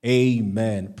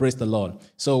Amen. Praise the Lord.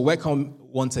 So welcome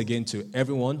once again to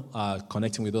everyone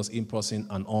connecting with us in person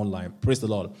and online. Praise the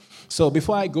Lord. So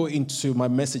before I go into my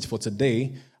message for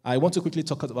today, I want to quickly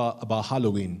talk about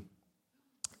Halloween.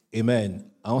 Amen.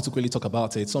 I want to quickly talk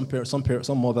about it. Some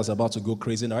mothers are about to go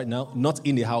crazy right now. Not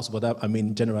in the house, but I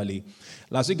mean generally.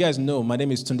 As you guys know, my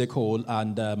name is Tunde Cole,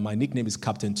 and my nickname is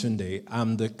Captain Tunde.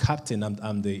 I'm the captain.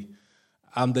 I'm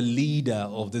the leader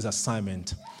of this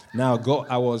assignment. Now,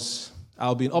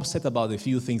 I've been upset about a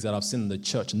few things that I've seen in the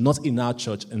church, not in our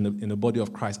church, in the body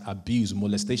of Christ, abuse,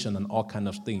 molestation, and all kind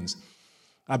of things.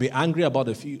 I've been angry about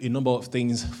a number of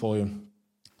things for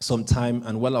some time,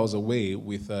 and while I was away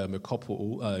with a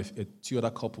couple, two other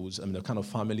couples, a kind of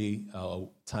family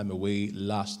time away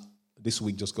this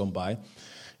week just gone by,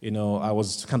 I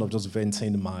was kind of just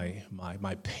venting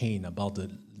my pain about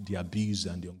the abuse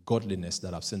and the ungodliness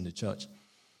that I've seen in the church.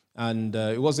 And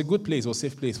it was a good place, it was a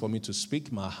safe place for me to speak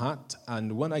my heart.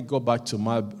 And when I got back to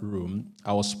my room,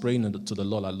 I was praying to the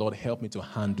Lord, like, Lord, help me to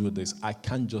handle this. I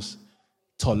can't just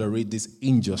tolerate this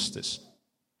injustice.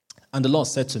 And the Lord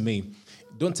said to me,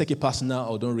 don't take it personal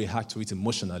or don't react to it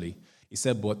emotionally. He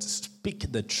said, but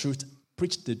speak the truth,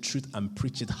 preach the truth, and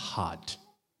preach it hard.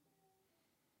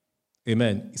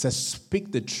 Amen. He says,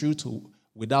 speak the truth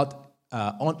without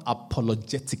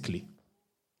unapologetically.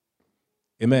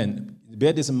 Amen.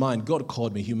 Bear this in mind. God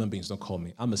called me. Human beings don't call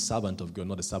me. I'm a servant of God,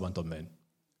 not a servant of men.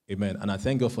 Amen. And I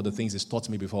thank God for the things He's taught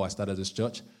me before I started this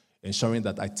church, ensuring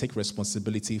that I take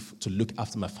responsibility to look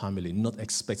after my family, not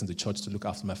expecting the church to look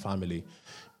after my family.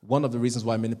 One of the reasons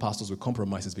why many pastors will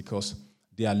compromise is because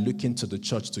they are looking to the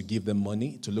church to give them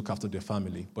money to look after their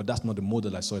family. But that's not the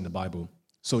model I saw in the Bible.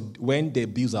 So when their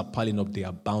bills are piling up, they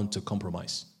are bound to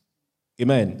compromise.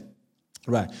 Amen.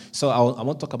 Right. So I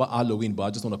want to talk about Halloween, but I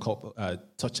just want to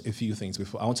touch a few things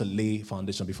before. I want to lay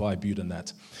foundation before I build on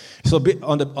that. So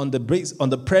on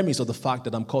the premise of the fact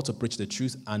that I'm called to preach the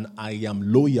truth and I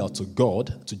am loyal to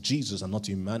God, to Jesus, and not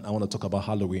to man, I want to talk about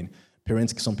Halloween.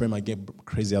 Some parents might get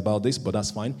crazy about this, but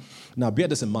that's fine. Now, bear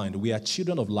this in mind. We are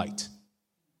children of light.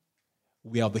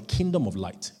 We are the kingdom of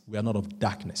light. We are not of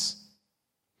darkness.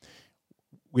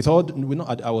 I was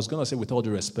going to say with all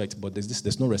due respect, but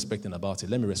there's no respecting about it.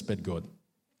 Let me respect God.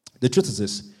 The truth is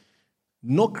this.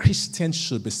 No Christian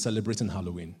should be celebrating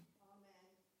Halloween.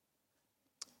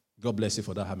 God bless you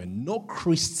for that, amen. No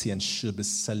Christian should be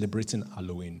celebrating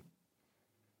Halloween.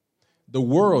 The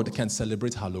world can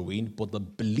celebrate Halloween, but the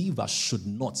believer should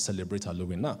not celebrate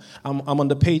Halloween. Now, I'm on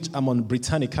the page, I'm on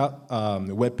Britannica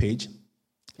webpage.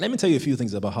 Let me tell you a few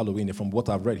things about Halloween from what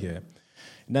I've read here.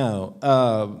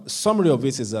 Now, summary of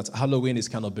it is that Halloween is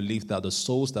kind of believed that the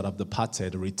souls that have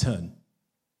departed return,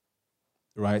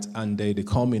 right? And they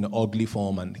come in ugly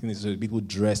form, and people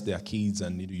dress their kids,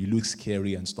 and you look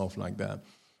scary and stuff like that.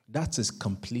 That is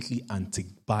completely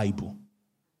anti-Bible.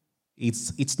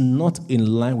 It's not in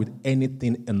line with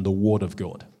anything in the Word of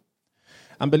God.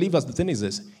 And believers, the thing is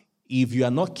this: if you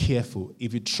are not careful,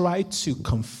 if you try to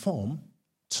conform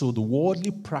to the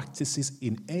worldly practices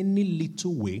in any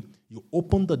little way, you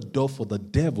open the door for the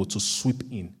devil to sweep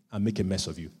in and make a mess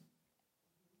of you.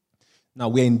 Now,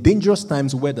 we're in dangerous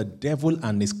times where the devil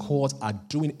and his cohorts are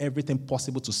doing everything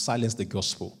possible to silence the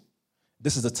gospel.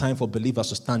 This is the time for believers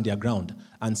to stand their ground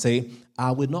and say,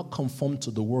 I will not conform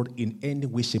to the world in any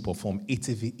way, shape, or form. If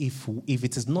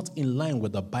it is not in line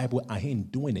with the Bible, I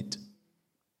ain't doing it.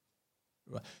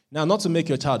 Right. Now, not to make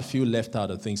your child feel left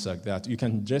out of things like that, you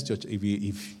can dress your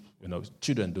if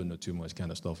children don't know too much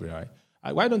kind of stuff, right?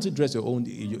 Why don't you dress your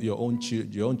own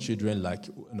children like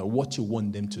what you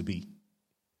want them to be?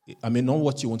 I mean, not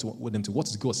what you want them to. What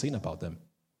is God saying about them?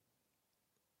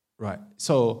 Right.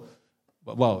 So,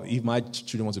 well, if my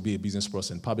children want to be a business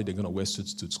person, probably they're going to wear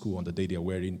suits to school on the day the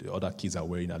other kids are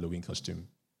wearing a Halloween costume,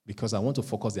 because I want to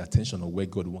focus their attention on where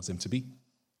God wants them to be,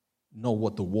 not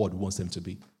what the world wants them to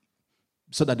be,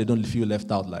 so that they don't feel left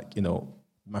out. Like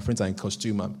my friends are in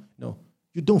costume. No,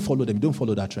 you don't follow them. Don't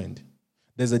follow that trend.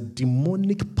 There's a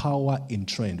demonic power in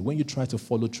trend. When you try to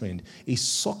follow trend, it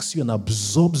sucks you and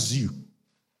absorbs you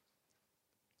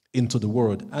into the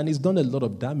world. And it's done a lot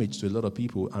of damage to a lot of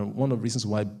people. And one of the reasons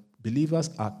why believers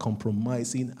are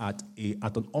compromising at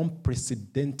an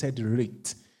unprecedented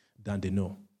rate than they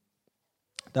know.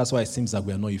 That's why it seems like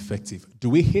we are not effective. Do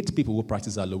we hate people who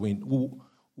practice Halloween, who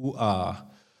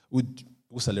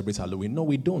celebrate Halloween? No,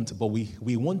 we don't. But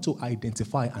we want to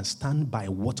identify and stand by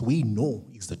what we know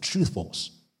is the truth for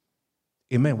us.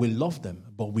 Amen. We love them,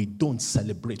 but we don't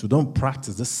celebrate. We don't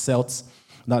practice the Celts.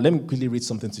 Now, let me quickly read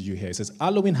something to you here. It says,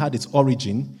 Halloween had its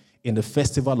origin in the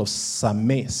festival of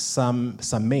Samhain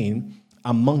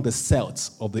among the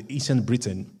Celts of ancient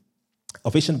Britain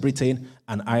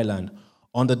and Ireland.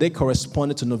 On the day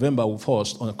corresponding to November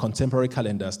 1st on contemporary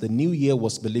calendars, the new year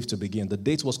was believed to begin. The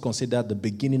date was considered the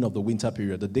beginning of the winter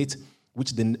period, the date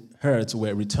which the herds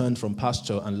were returned from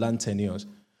pasture and land tenures.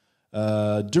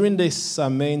 During this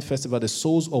main festival, the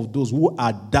souls of those who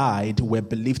had died were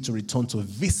believed to return to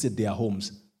visit their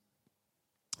homes.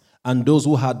 And those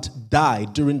who had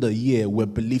died during the year were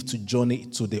believed to journey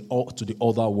to the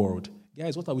other world.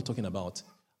 Guys, what are we talking about?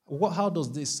 How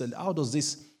does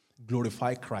this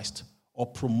glorify Christ or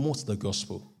promote the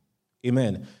gospel?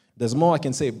 Amen. There's more I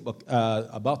can say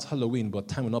about Halloween, but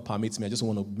time will not permit me. I just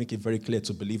want to make it very clear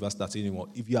to believers that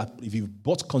if you've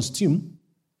bought costume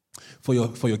for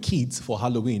your kids for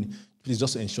Halloween, please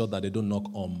just ensure that they don't knock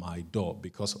on my door,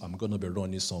 because I'm going to be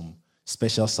running some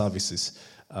special services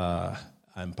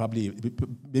and probably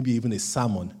maybe even a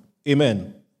sermon.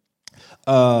 Amen.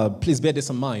 Please bear this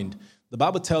in mind. The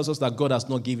Bible tells us that God has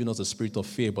not given us a spirit of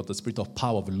fear, but the spirit of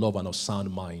power, of love, and of sound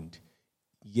mind.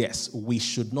 Yes, we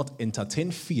should not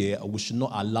entertain fear, or we should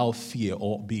not allow fear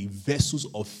or be vessels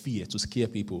of fear to scare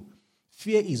people.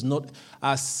 Fear is not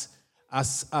as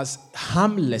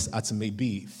harmless as it may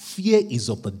be. Fear is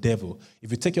of the devil.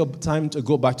 If you take your time to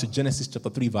go back to Genesis chapter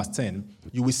 3, verse 10,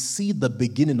 you will see the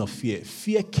beginning of fear.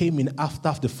 Fear came in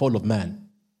after the fall of man.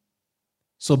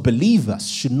 So believers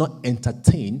should not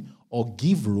entertain or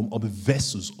give room or be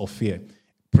vessels of fear.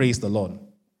 Praise the Lord.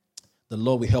 The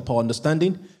Lord will help our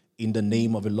understanding in the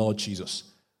name of the Lord Jesus.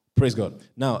 Praise God.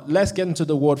 Now, let's get into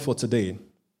the word for today.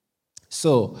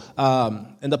 So,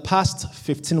 in the past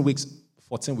 14 weeks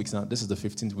now, this is the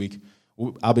 15th week,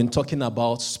 I've been talking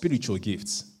about spiritual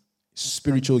gifts.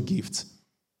 Spiritual gifts.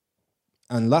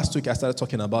 And last week I started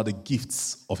talking about the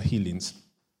gifts of healings.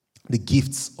 The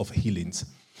gifts of healings.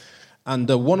 And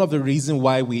one of the reasons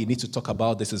why we need to talk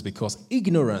about this is because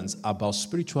ignorance about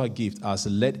spiritual gifts has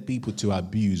led people to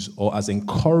abuse or has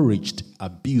encouraged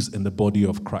abuse in the body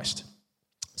of Christ.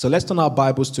 So let's turn our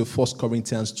Bibles to 1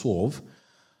 Corinthians 12.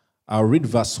 I'll read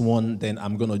verse 1, then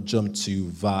I'm going to jump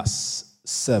to verse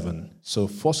 7. So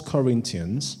 1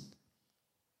 Corinthians,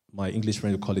 my English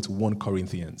friend will call it 1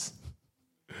 Corinthians.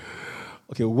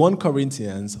 Okay, 1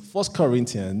 Corinthians, 1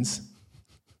 Corinthians.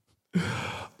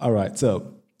 All right,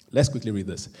 so let's quickly read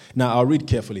this. Now, I'll read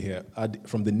carefully here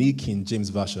from the New King James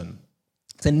Version.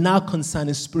 It says, now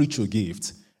concerning spiritual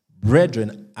gifts,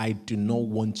 brethren, I do not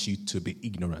want you to be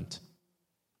ignorant.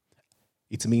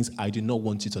 It means I do not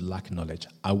want you to lack knowledge.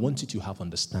 I want you to have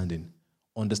understanding.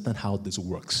 Understand how this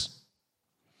works.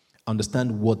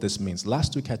 Understand what this means.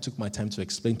 Last week, I took my time to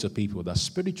explain to people that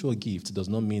spiritual gift does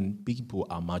not mean people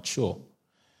are mature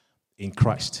in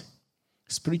Christ.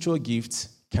 Spiritual gifts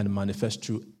can manifest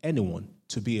through anyone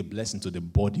to be a blessing to the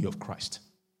body of Christ.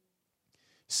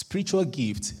 Spiritual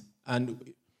gift,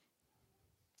 and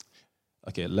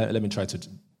okay, let me try to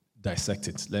dissect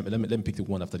it. Let me pick the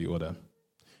one after the other.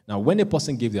 Now, when a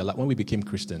person gave their life, when we became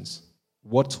Christians,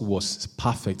 what was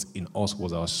perfect in us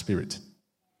was our spirit.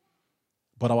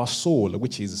 But our soul,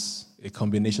 which is a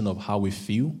combination of how we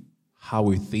feel, how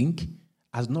we think,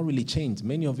 has not really changed.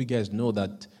 Many of you guys know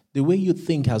that the way you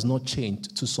think has not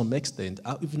changed to some extent,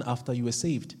 even after you were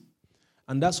saved.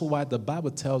 And that's why the Bible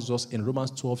tells us in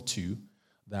Romans 12:2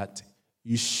 that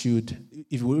you should,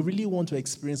 if you really want to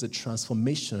experience a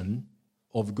transformation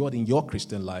of God in your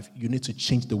Christian life, you need to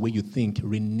change the way you think,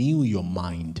 renew your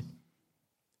mind.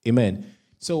 Amen.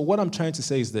 So what I'm trying to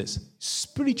say is this: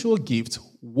 spiritual gifts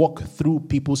walk through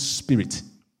people's spirit,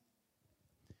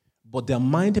 but their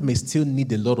mind may still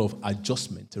need a lot of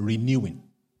adjustment, renewing.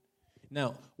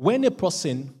 Now, when a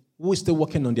person who is still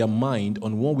working on their mind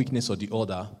on one weakness or the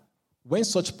other, when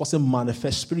such person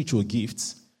manifests spiritual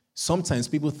gifts, sometimes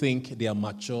people think they are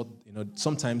mature.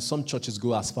 Sometimes some churches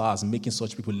go as far as making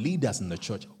such people leaders in the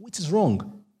church, which is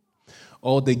wrong.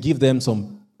 Or they give them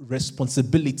some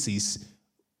responsibilities.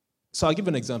 So I'll give you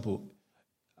an example.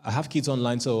 I have kids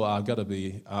online, so I've got to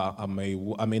be, I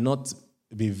may not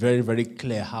be very, very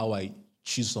clear how I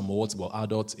choose some words about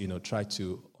adults, try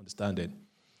to understand it.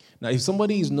 Now, if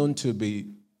somebody is known to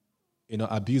be,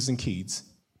 abusing kids,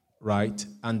 right,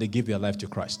 and they give their life to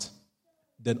Christ,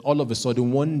 then all of a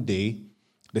sudden, one day,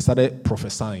 they started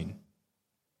prophesying,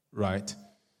 right?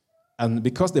 And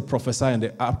because they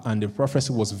prophesied and the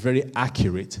prophecy was very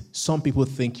accurate, some people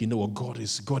think, God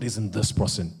is in this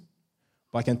person.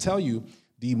 But I can tell you,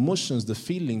 the emotions, the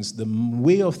feelings, the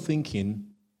way of thinking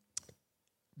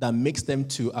that makes them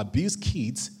to abuse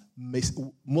kids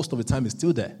most of the time is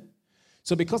still there.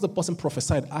 So because the person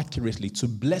prophesied accurately to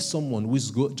bless someone who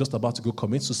is just about to go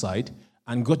commit suicide,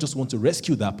 and God just wants to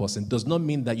rescue that person, does not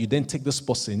mean that you then take this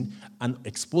person and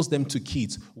expose them to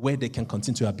kids where they can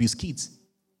continue to abuse kids.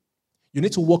 You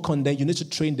need to work on them. You need to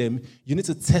train them. You need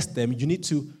to test them. You need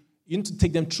to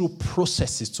take them through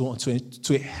processes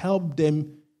to help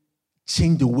them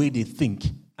change the way they think.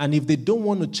 And if they don't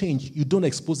want to change, you don't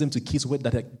expose them to kids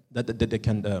that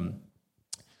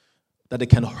they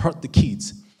can hurt the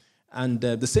kids. And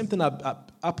the same thing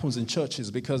happens in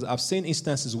churches, because I've seen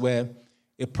instances where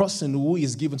a person who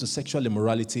is given to sexual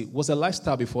immorality was a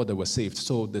lifestyle before they were saved.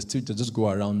 So they still just go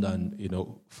around and,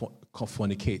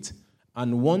 fornicate.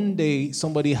 And one day,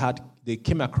 they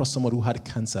came across someone who had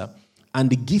cancer, and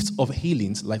the gift of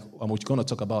healings, like we're going to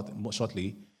talk about more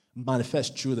shortly,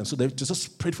 manifest through them. So they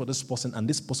just prayed for this person, and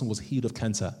this person was healed of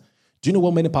cancer. Do you know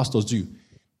what many pastors do?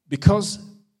 Because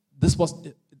this was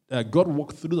God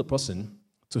walked through the person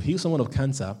to heal someone of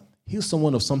cancer, heal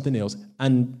someone of something else,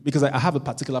 and because I have a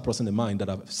particular person in mind that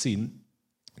I've seen,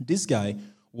 this guy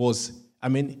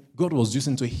God was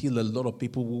using to heal a lot of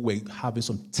people who were having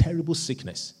some terrible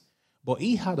sickness. But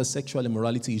he had a sexual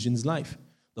immorality issue in his life.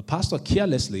 The pastor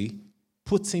carelessly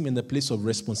put him in the place of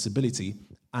responsibility,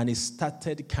 and he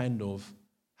started kind of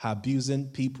abusing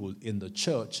people in the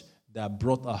church that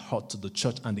brought a hurt to the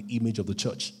church and the image of the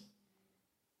church.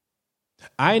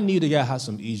 I knew the guy had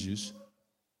some issues,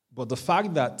 but the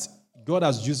fact that God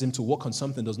has used him to work on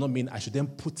something does not mean I should then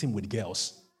put him with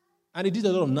girls. And he did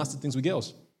a lot of nasty things with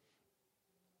girls.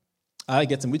 I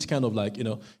get him, which kind of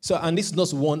So, and this is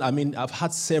not one, I've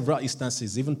had several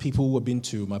instances, even people who have been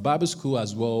to my Bible school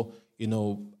as well,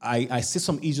 I see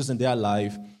some issues in their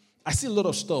life. I see a lot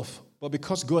of stuff, but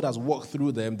because God has walked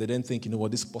through them, they then think,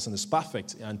 this person is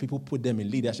perfect, and people put them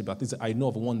in leadership. At least I know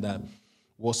of one that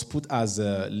was put as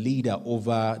a leader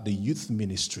over the youth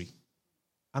ministry.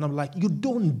 And I'm like, you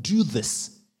don't do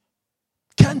this.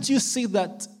 Can't you see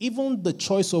that even the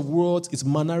choice of words, its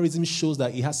mannerism shows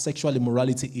that he has sexual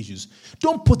immorality issues?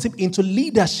 Don't put him into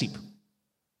leadership.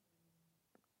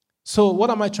 So what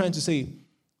am I trying to say?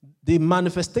 The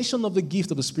manifestation of the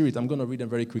gift of the Spirit, I'm going to read them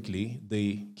very quickly.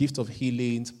 The gift of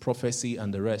healing, prophecy,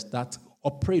 and the rest that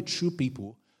operate through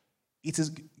people.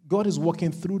 God is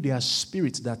working through their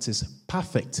spirit that is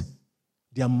perfect.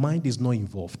 Their mind is not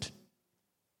involved.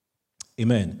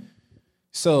 Amen.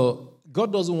 So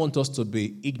God doesn't want us to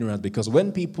be ignorant, because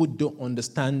when people don't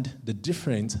understand the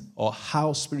difference or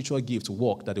how spiritual gifts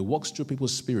work, that it works through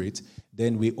people's spirit,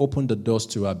 then we open the doors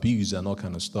to abuse and all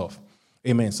kind of stuff.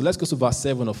 Amen. So let's go to verse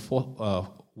 7 of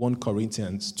 1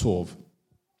 Corinthians 12.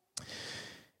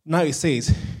 Now it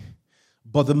says,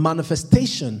 but the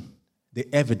manifestation, the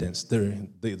evidence,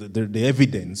 the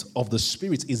evidence of the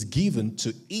Spirit is given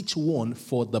to each one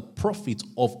for the profit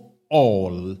of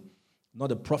all, not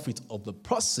the profit of the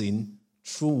person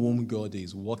through whom God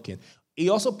is working. He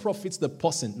also profits the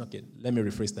person. Okay, let me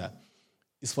rephrase that.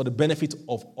 It's for the benefit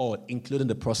of all, including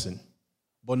the person,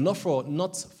 but not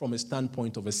from a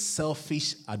standpoint of a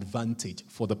selfish advantage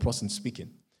for the person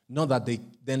speaking. Not that they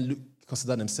then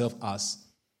consider themselves as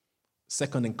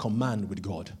second in command with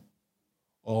God,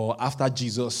 or after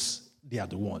Jesus, they are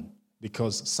the one,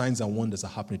 because signs and wonders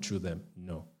are happening through them.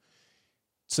 No.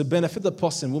 To benefit the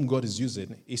person whom God is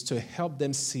using is to help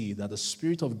them see that the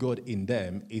Spirit of God in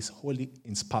them is holy,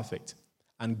 is perfect.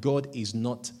 And God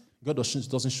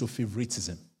doesn't show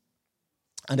favoritism.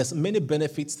 And there's many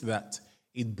benefits that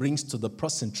it brings to the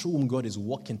person through whom God is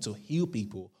working to heal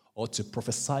people or to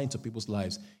prophesy into people's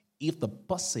lives, if the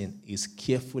person is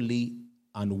carefully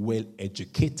and well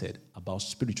educated about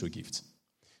spiritual gifts.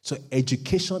 So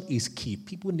education is key.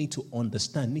 People need to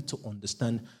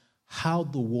understand how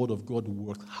the word of God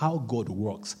works, how God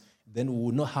works. Then we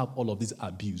will not have all of this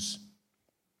abuse.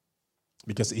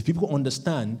 Because if people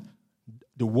understand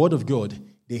the word of God,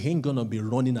 they ain't going to be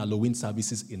running Halloween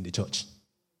services in the church.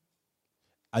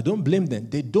 I don't blame them.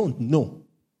 They don't know.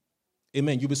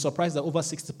 Amen. You'll be surprised that over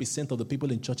 60% of the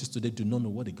people in churches today do not know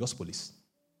what the gospel is.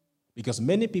 Because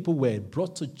many people were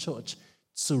brought to church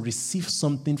to receive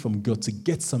something from God, to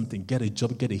get something, get a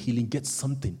job, get a healing, get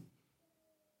something.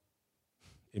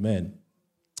 Amen.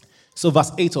 So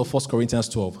verse 8 of 1 Corinthians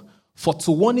 12. For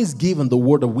to one is given the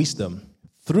word of wisdom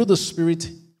through the Spirit,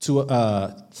 to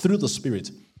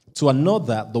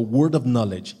another the word of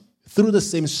knowledge through the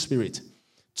same Spirit,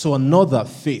 to another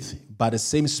faith by the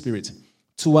same Spirit,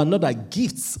 to another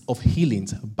gifts of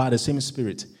healings by the same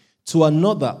Spirit, to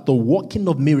another the working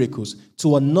of miracles,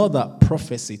 to another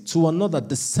prophecy, to another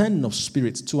discerning of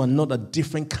spirits, to another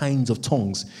different kinds of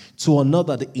tongues, to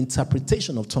another the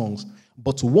interpretation of tongues.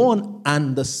 But one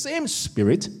and the same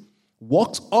Spirit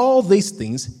works all these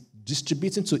things,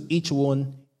 distributing to each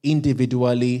one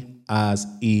individually as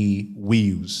he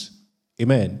wills.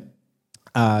 Amen.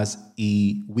 As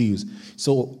he wills.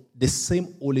 So the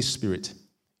same Holy Spirit,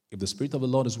 if the Spirit of the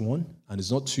Lord is one and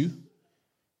is not two,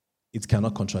 it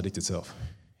cannot contradict itself.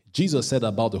 Jesus said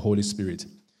about the Holy Spirit,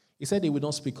 he said he would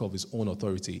not speak of his own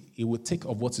authority. He would take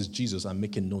of what is Jesus and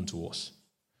make it known to us.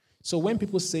 So when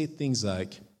people say things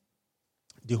like,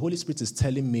 the Holy Spirit is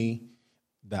telling me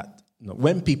that,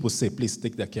 when people say, please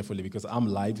take that carefully because I'm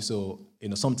live, so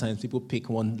sometimes people pick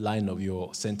one line of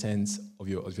your sentence, of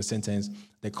your sentence,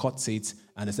 they cut it,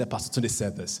 and they say, Pastor Tunde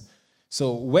said this.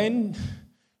 So when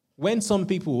some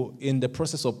people in the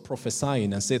process of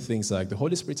prophesying and say things like, the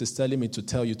Holy Spirit is telling me to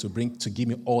tell you to give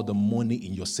me all the money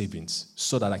in your savings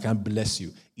so that I can bless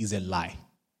you, is a lie.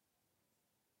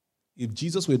 If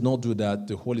Jesus would not do that,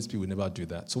 the Holy Spirit would never do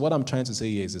that. So what I'm trying to say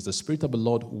here is the Spirit of the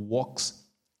Lord walks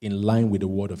in line with the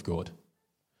Word of God.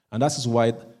 And that is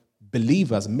why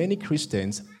believers, many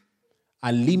Christians,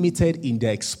 are limited in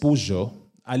their exposure,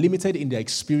 are limited in their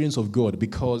experience of God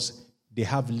because they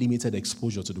have limited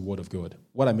exposure to the Word of God.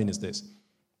 What I mean is this.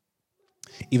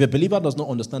 If a believer does not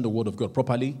understand the Word of God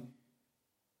properly,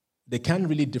 they can't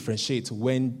really differentiate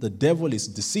when the devil is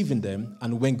deceiving them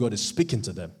and when God is speaking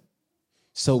to them.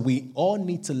 So we all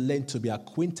need to learn to be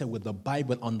acquainted with the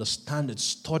Bible, understand it,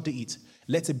 study it.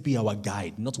 Let it be our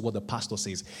guide, not what the pastor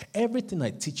says. Everything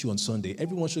I teach you on Sunday,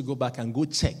 everyone should go back and go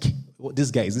check.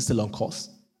 This guy, is this still on course?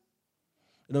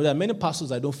 There are many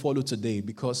pastors I don't follow today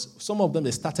because some of them,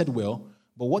 they started well,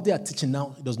 but what they are teaching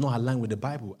now does not align with the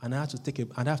Bible, and I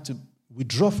have to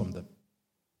withdraw from them.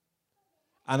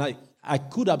 And I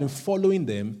could have been following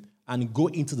them and go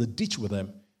into the ditch with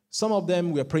them. Some of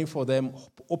them, we are praying for them,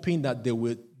 hoping that they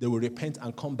will repent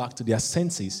and come back to their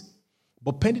senses.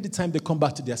 But pending the time they come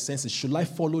back to their senses, should I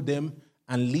follow them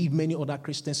and lead many other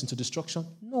Christians into destruction?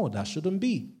 No, that shouldn't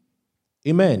be.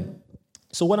 Amen.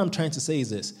 So what I'm trying to say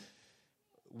is this.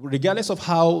 Regardless of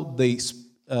how the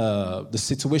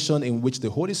situation in which the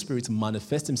Holy Spirit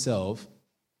manifests himself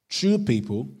through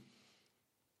people,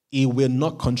 he will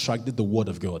not contradict the Word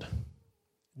of God.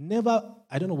 Never,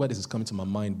 I don't know where this is coming to my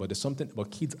mind, but there's something about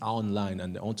kids are online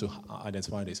and they want to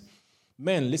identify this.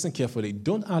 Men, listen carefully.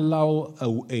 Don't allow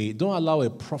a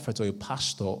prophet or a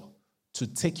pastor to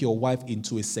take your wife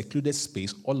into a secluded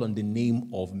space all on the name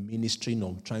of ministering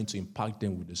or trying to impact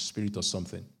them with the Spirit or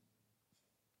something.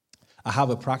 I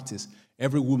have a practice.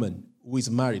 Every woman who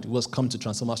is married, who has come to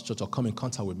Transformers Church or come in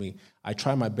contact with me, I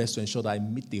try my best to ensure that I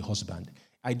meet the husband.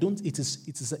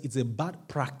 It's a bad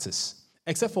practice.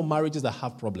 Except for marriages that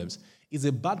have problems. It's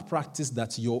a bad practice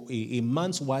that a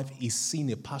man's wife is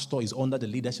seeing a pastor, is under the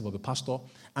leadership of a pastor,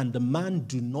 and the man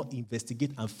do not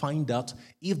investigate and find out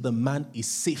if the man is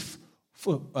safe,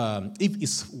 if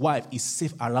his wife is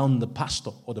safe around the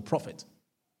pastor or the prophet.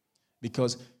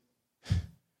 Because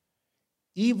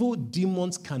evil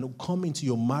demons can come into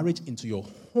your marriage, into your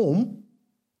home,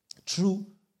 through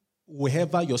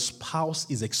wherever your spouse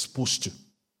is exposed to.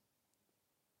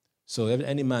 So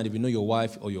any man, if you know your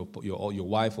wife or your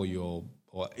wife or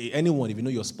anyone, if you know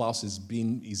your spouse is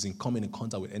coming in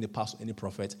contact with any pastor, any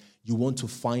prophet, you want to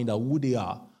find out who they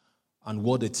are and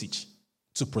what they teach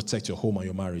to protect your home and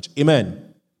your marriage.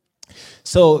 Amen.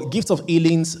 So gifts of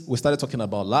healings, we started talking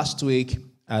about last week,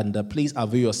 and please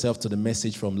avail yourself to the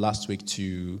message from last week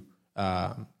to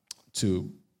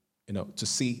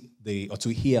see to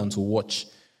hear and to watch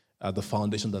the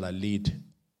foundation that I laid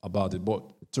about it. But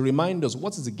to remind us,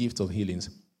 what is the gift of healings?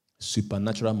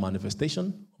 Supernatural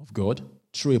manifestation of God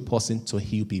through a person to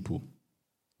heal people.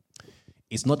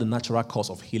 It's not the natural cause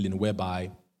of healing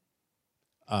whereby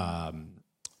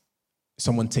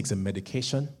someone takes a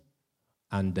medication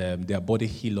and their body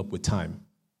heal up with time.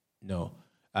 No.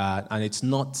 And it's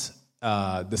not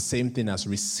the same thing as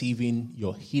receiving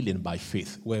your healing by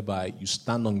faith, whereby you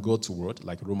stand on God's word,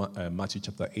 like Matthew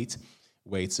chapter 8,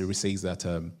 where it says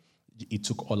that he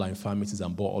took all our infirmities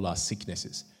and bore all our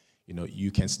sicknesses. You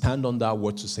can stand on that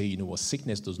word to say, what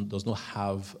sickness does not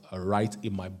have a right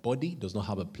in my body, does not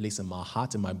have a place in my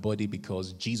heart, in my body,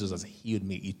 because Jesus has healed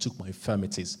me. He took my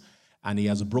infirmities, and he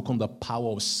has broken the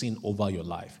power of sin over your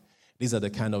life. These are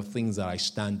the kind of things that I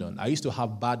stand on. I used to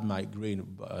have bad migraine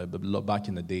back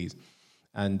in the days.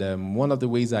 And one of the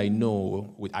ways I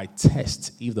know, I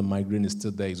test if the migraine is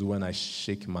still there, is when I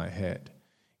shake my head.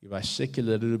 If I shake it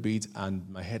a little bit and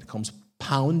my head comes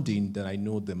pounding, then I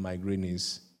know the migraine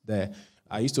is there.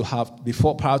 I used to have,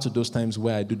 prior to those times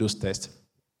where I do those tests,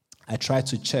 I try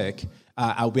to check.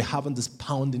 I'll be having this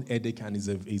pounding headache, and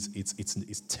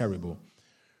it's terrible.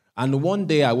 And one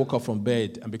day I woke up from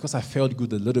bed, and because I felt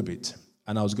good a little bit,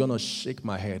 and I was going to shake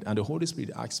my head, and the Holy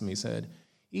Spirit asked me, he said,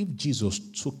 if Jesus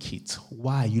took it,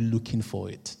 why are you looking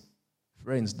for it?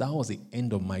 Friends, that was the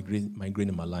end of migraine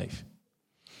in my life.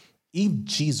 If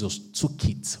Jesus took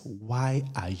it, why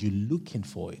are you looking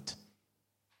for it?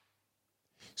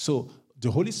 So the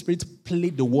Holy Spirit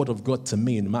played the word of God to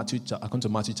me in Matthew, according to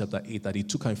Matthew chapter 8, that he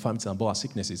took our infirmities and bore our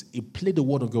sicknesses. He played the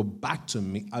word of God back to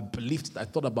me. I believed it. I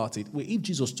thought about it. Well, if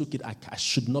Jesus took it, I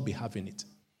should not be having it.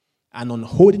 And on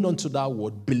holding on to that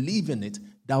word, believing it,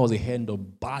 that was the end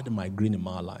of bad migraine in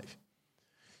my life.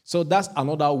 So that's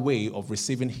another way of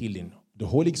receiving healing. The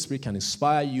Holy Spirit can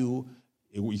inspire you.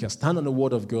 You can stand on the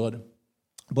word of God.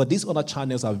 But these other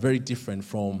channels are very different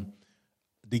from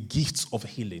the gifts of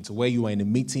healing. So where you are in a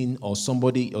meeting or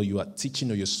somebody, or you are teaching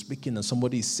or you're speaking and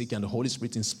somebody is sick and the Holy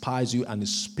Spirit inspires you and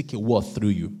is speaking a word through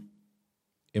you.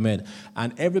 Amen.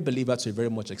 And every believer, to a very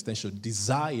much extent, should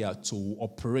desire to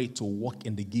operate, to walk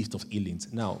in the gift of healing.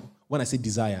 Now, when I say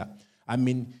desire, I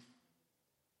mean,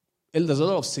 there's a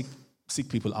lot of sick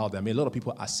people out there. I mean, a lot of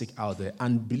people are sick out there,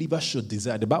 and believers should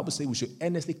desire. The Bible says we should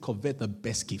earnestly covet the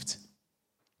best gift.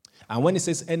 And when it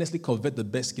says earnestly covet the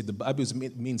best gift, the Bible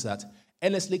means that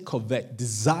earnestly covet,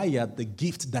 desire the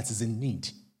gift that is in need.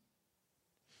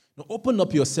 Now, open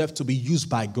up yourself to be used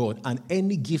by God, and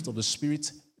any gift of the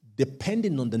Spirit,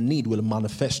 depending on the need, will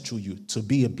manifest through you to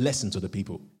be a blessing to the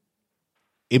people.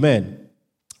 Amen.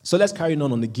 So let's carry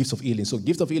on the gifts of healing. So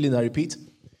gift of healing, I repeat,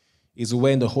 is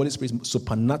when the Holy Spirit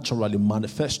supernaturally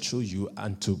manifests through you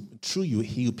and through you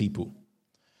heal people.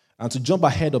 And to jump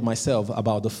ahead of myself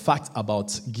about the fact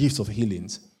about gifts of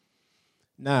healings.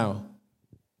 Now,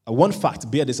 one fact,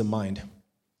 bear this in mind.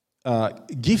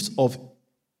 Gifts of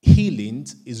healing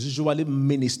is usually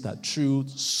ministered through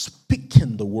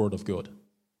speaking the word of God.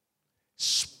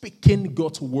 Speaking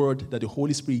God's word that the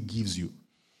Holy Spirit gives you.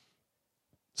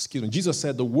 Excuse me. Jesus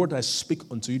said, the word I speak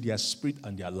unto you, their spirit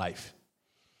and their life.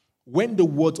 When the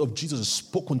word of Jesus is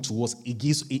spoken to us,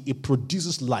 it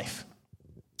produces life.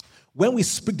 When we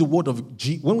speak the word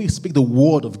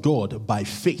of God by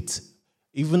faith,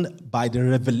 even by the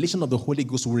revelation of the Holy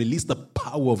Ghost, we release the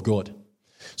power of God.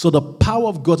 So the power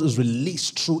of God is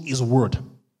released through his word.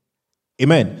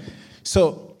 Amen.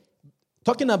 So,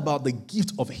 talking about the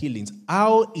gift of healings,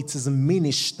 how it is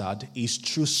ministered is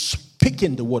through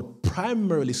speaking the word,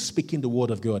 primarily speaking the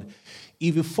word of God.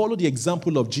 If you follow the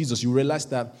example of Jesus, you realize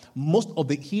that most of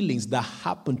the healings that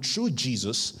happened through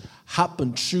Jesus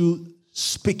happened through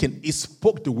speaking. He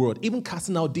spoke the word. Even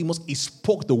casting out demons, he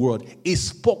spoke the word. He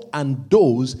spoke, and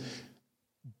those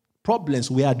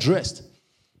problems were addressed.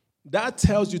 That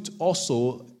tells you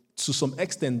also, to some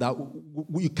extent, that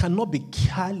you cannot be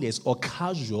careless or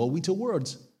casual with your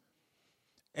words.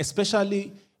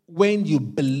 Especially when you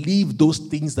believe those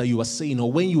things that you are saying or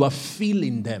when you are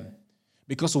feeling them.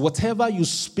 Because whatever you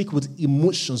speak with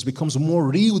emotions becomes more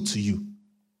real to you.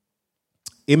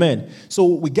 Amen. So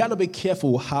we got to be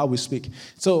careful how we speak.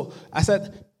 So I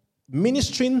said,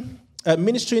 ministering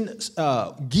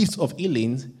gifts of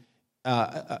healing.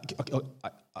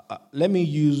 Let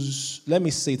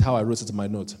me say it how I wrote it in my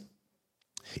note.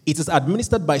 It is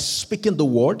administered by speaking the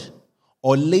word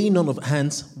or laying on of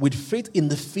hands with faith in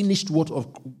the finished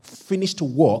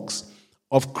works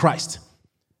of Christ,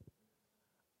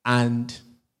 and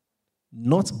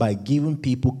not by giving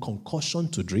people concoction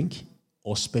to drink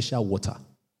or special water.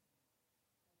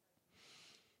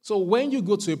 So when you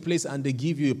go to a place and they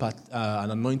give you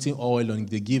an anointing oil, and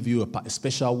they give you a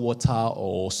special water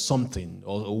or something,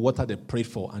 or water they prayed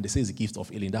for, and they say it's a gift of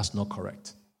healing, that's not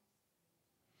correct.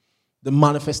 The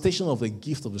manifestation of the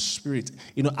gift of the Spirit,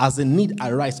 as the need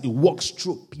arises, it walks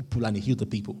through people and it heals the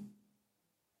people.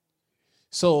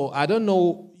 So I don't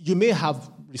know, you may have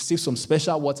received some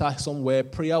special water somewhere,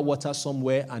 prayer water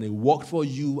somewhere, and it worked for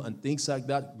you and things like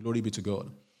that. Glory be to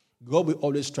God. God will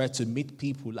always try to meet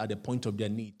people at the point of their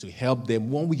need to help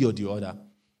them one way or the other.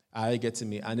 Are you getting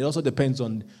me? And it also depends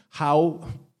on how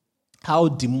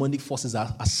demonic forces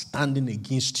are standing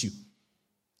against you.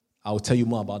 I'll tell you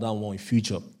more about that one in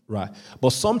future, right?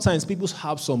 But sometimes people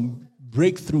have some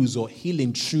breakthroughs or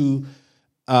healing through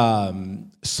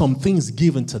some things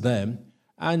given to them,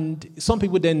 and some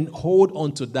people then hold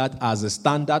on to that as a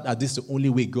standard, as this is the only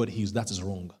way God heals. That is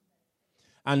wrong.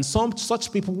 And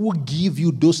such people will give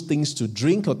you those things to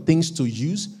drink or things to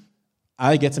use.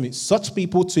 Are you getting me? Such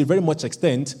people, to a very much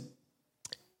extent,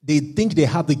 they think they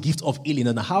have the gift of healing,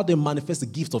 and how they manifest the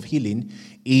gift of healing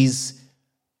is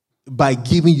by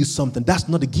giving you something. That's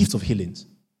not the gift of healing.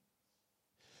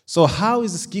 So how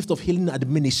is this gift of healing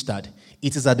administered?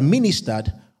 It is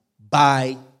administered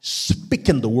by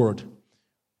speaking the word.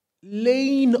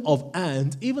 Laying of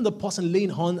hands, even the person laying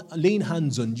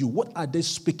hands on you, what are they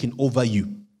speaking over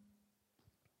you?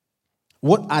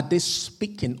 What are they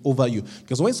speaking over you?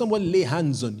 Because when someone lay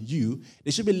hands on you,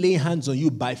 they should be laying hands on you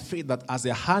by faith that as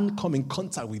a hand come in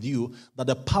contact with you, that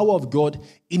the power of God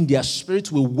in their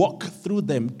spirit will walk through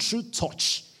them through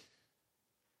touch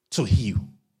to heal.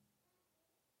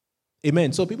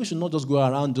 Amen. So people should not just go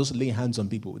around just laying hands on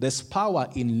people. There's power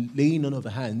in laying on of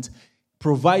the hands,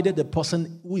 provided the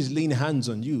person who is laying hands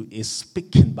on you is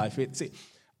speaking by faith. See,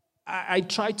 I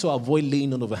try to avoid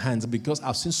laying on of the hands because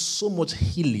I've seen so much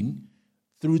healing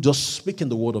through just speaking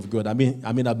the word of God. I mean,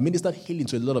 I've ministered healing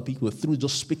to a lot of people through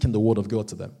just speaking the word of God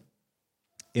to them.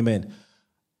 Amen.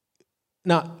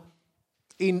 Now,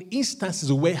 in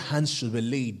instances where hands should be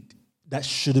laid, that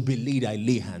should be laid, I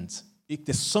lay hands.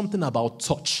 There's something about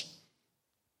touch,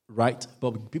 right?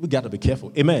 But people got to be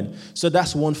careful. Amen. So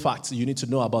that's one fact you need to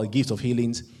know about the gift of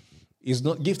healings.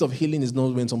 Gift of healing is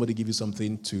not when somebody gives you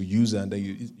something to use and then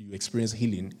you experience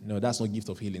healing. No, that's not gift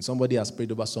of healing. Somebody has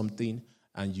prayed over something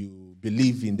and you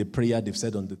believe in the prayer they've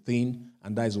said on the thing,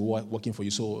 and that is working for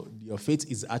you. So your faith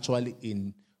is actually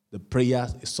in the prayer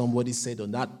somebody said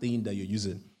on that thing that you're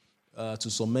using. To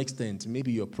some extent,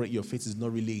 maybe your faith is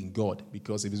not really in God,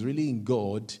 because if it's really in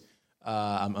God,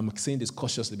 I'm saying this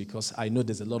cautiously because I know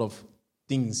there's a lot of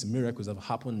things, miracles have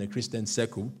happened in the Christian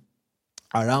circle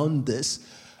around this,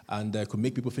 and could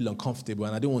make people feel uncomfortable,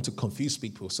 and I don't want to confuse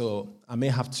people. So I may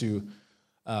have to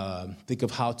think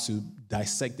of how to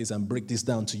dissect this and break this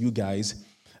down to you guys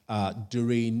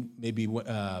during maybe one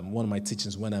of my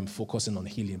teachings when I'm focusing on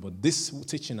healing. But this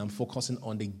teaching, I'm focusing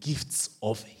on the gifts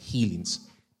of healings.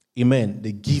 Amen.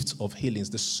 The gifts of healings,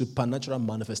 the supernatural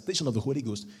manifestation of the Holy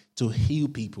Ghost to heal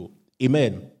people.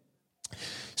 Amen.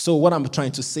 So what I'm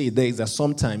trying to say there is that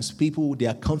sometimes people,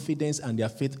 their confidence and their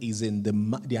faith is in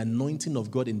the anointing of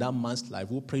God in that man's life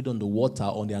who prayed on the water,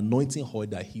 on the anointing oil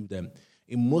that healed them.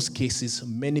 In most cases,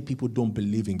 many people don't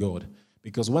believe in God,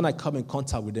 because when I come in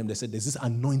contact with them, they say, there's this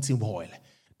anointing oil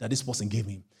that this person gave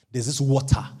him. There's this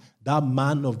water. That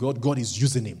man of God, God is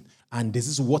using him. And there's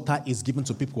this water is given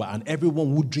to people, and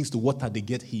everyone who drinks the water, they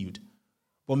get healed.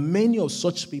 But many of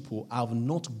such people have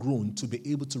not grown to be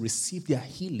able to receive their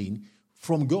healing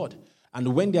from God.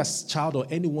 And when their child or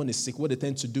anyone is sick, what they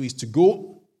tend to do is to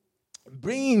go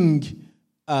get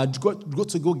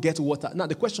water. Now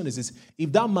the question is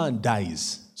if that man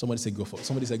dies, somebody said God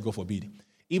forbid.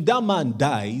 If that man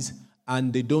dies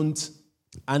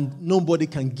and nobody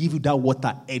can give you that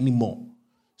water anymore,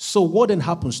 so what then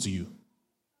happens to you?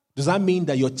 Does that mean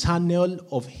that your channel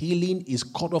of healing is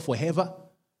cut off forever?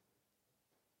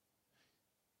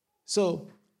 So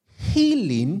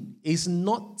healing is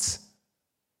not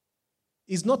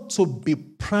to be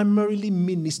primarily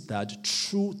ministered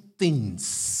through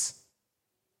things,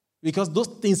 because those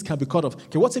things can be cut off.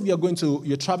 Okay, what if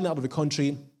you're traveling out of the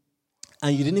country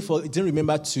and you didn't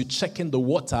remember to check in the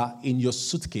water in your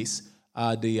suitcase,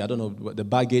 the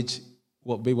baggage, I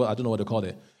don't know what they call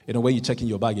it. When you check in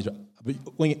your baggage,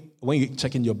 when you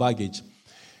check in your baggage.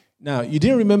 Now, you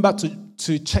didn't remember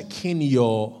to check in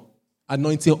your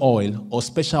anointing oil or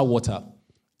special water.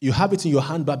 You have it in your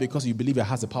handbag because you believe it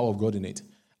has the power of God in it.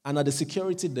 And at the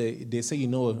security, they say,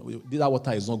 that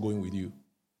water is not going with you.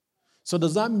 So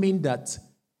does that mean that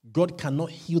God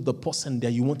cannot heal the person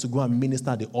that you want to go and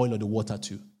minister the oil or the water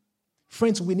to?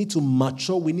 Friends, we need to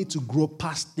mature. We need to grow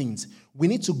past things. We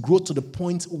need to grow to the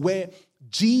point where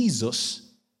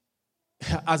Jesus,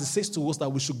 as it says to us that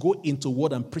we should go into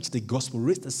word and preach the gospel,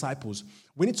 raise disciples.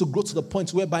 We need to grow to the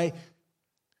point whereby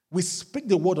we speak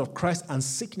the word of Christ and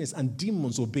sickness and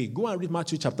demons obey. Go and read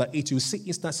Matthew chapter 8. You see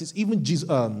instances, even Jesus,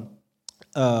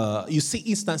 you see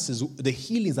instances, the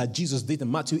healings that Jesus did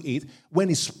in Matthew 8 when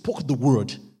he spoke the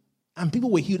word and people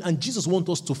were healed. And Jesus wants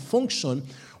us to function.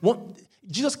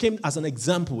 Jesus came as an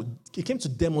example. He came to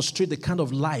demonstrate the kind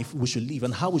of life we should live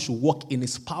and how we should walk in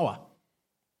his power.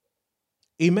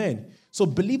 Amen. So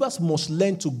believers must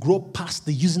learn to grow past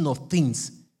the using of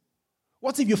things.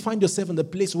 What if you find yourself in the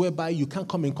place whereby you can't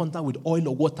come in contact with oil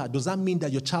or water? Does that mean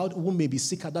that your child who may be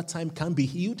sick at that time can be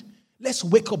healed? Let's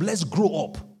wake up. Let's grow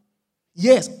up.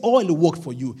 Yes, oil worked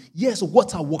for you. Yes,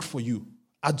 water worked for you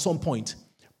at some point.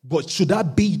 But should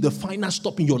that be the final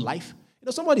stop in your life?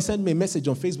 Somebody sent me a message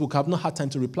on Facebook. I've not had time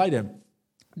to reply them.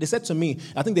 They said to me,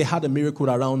 I think they had a miracle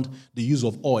around the use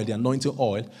of oil, the anointing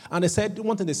oil. And they said,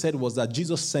 one thing they said was that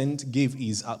Jesus gave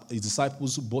his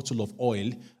disciples a bottle of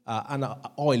oil and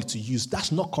oil to use.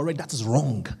 That's not correct. That is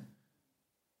wrong.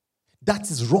 That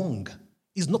is wrong.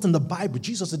 It's not in the Bible.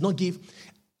 Jesus did not give.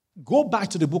 Go back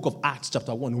to the book of Acts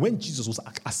chapter 1. When Jesus was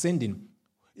ascending,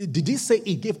 did he say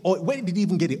he gave oil? Where did he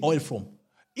even get the oil from?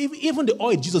 Even the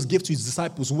oil Jesus gave to his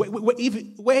disciples,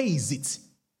 where is it?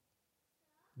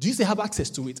 Do you still have access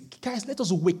to it? Guys, let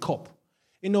us wake up.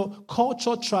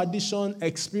 Culture, tradition,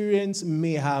 experience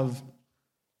may have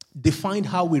defined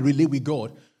how we relate with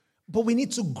God. But we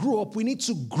need to grow up. We need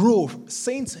to grow.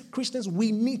 Saints, Christians,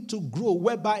 we need to grow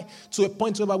whereby to a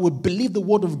point whereby we believe the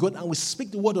word of God and we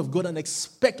speak the word of God and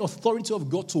expect authority of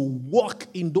God to work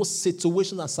in those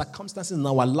situations and circumstances in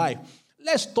our life.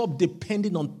 Let's stop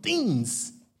depending on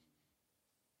things.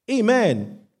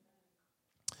 Amen.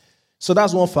 So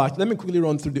that's one fact. Let me quickly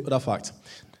run through the other fact.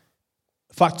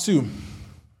 Fact 2.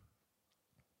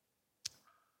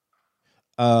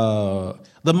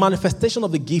 The manifestation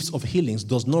of the gifts of healings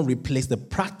does not replace the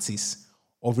practice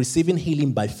of receiving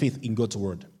healing by faith in God's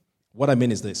word. What I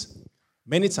mean is this.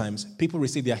 Many times, people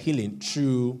receive their healing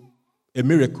through a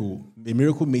miracle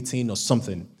meeting or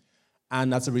something.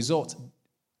 And as a result,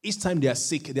 each time they are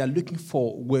sick, they are looking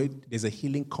for where there's a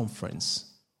healing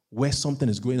conference, where something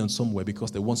is going on somewhere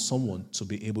because they want someone to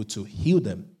be able to heal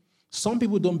them. Some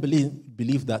people don't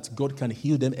believe that God can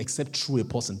heal them except through a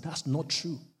person. That's not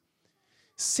true.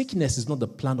 Sickness is not the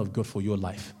plan of God for your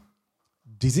life.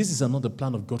 Diseases are not the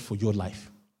plan of God for your life.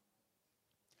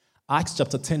 Acts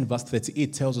chapter 10 verse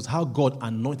 38 tells us how God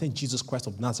anointed Jesus Christ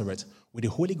of Nazareth with the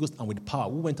Holy Ghost and with power,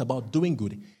 who went about doing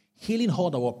good, healing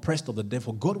all that were oppressed of the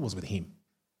devil. God was with him.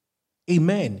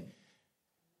 Amen.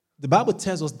 The Bible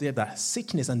tells us there that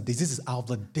sickness and diseases are of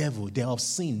the devil. They are of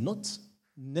sin, not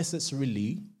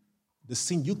necessarily the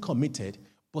sin you committed,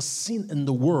 but sin in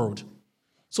the world.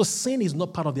 So sin is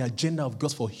not part of the agenda of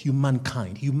God for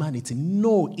humanity.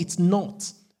 No, it's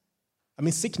not. I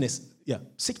mean, sickness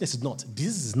is not.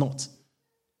 Disease is not.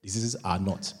 Diseases are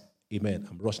not. Amen.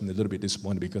 I'm rushing a little bit this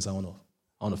morning because I want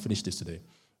to finish this today.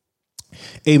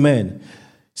 Amen.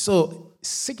 So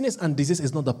sickness and disease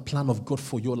is not the plan of God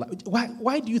for your life.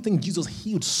 Why do you think Jesus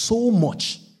healed so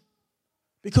much?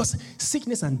 Because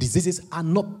sickness and diseases are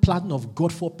not plan of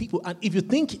God for people. And if you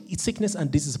think sickness and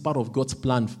disease is part of God's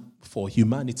plan for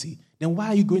humanity, then why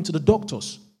are you going to the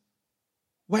doctors?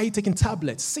 Why are you taking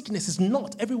tablets? Sickness is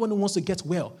not. Everyone who wants to get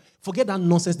well. Forget that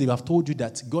nonsense they have told you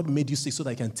that God made you sick so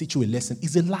that he can teach you a lesson.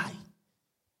 It's a lie.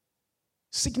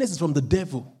 Sickness is from the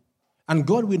devil. And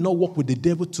God will not work with the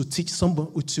devil to teach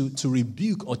someone to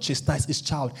rebuke or chastise his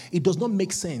child. It does not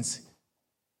make sense.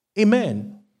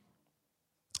 Amen.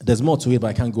 There's more to it, but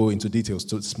I can't go into details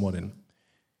this morning.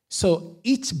 So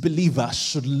each believer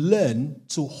should learn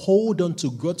to hold on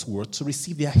to God's word to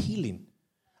receive their healing.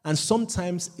 And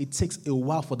sometimes it takes a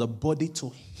while for the body to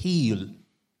heal.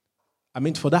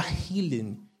 For that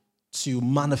healing to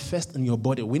manifest in your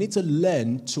body. We need to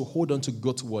learn to hold on to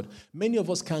God's word. Many of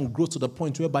us can grow to the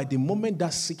point where by the moment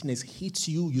that sickness hits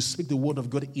you, you speak the word of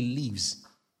God, it leaves.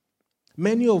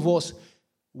 Many of us,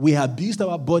 we abused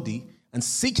our body and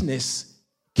sickness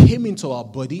came into our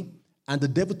body and the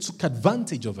devil took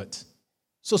advantage of it.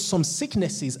 So some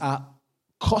sicknesses are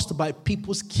caused by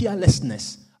people's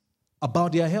carelessness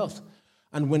about their health.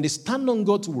 And when they stand on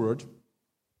God's word,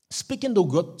 speaking the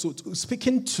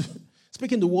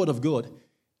word of God,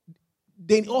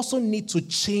 they also need to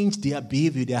change their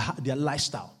behavior, their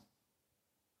lifestyle,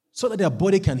 so that their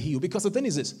body can heal. Because the thing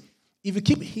is this, if you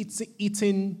keep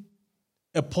eating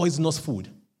a poisonous food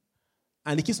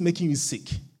and it keeps making you sick,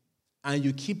 and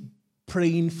you keep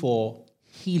praying for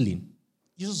healing,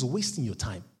 you're just wasting your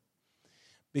time.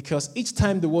 Because each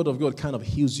time the word of God kind of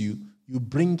heals you, you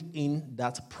bring in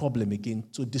that problem again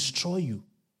to destroy you.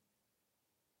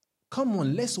 Come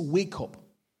on, let's wake up.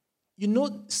 You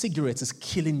know cigarettes is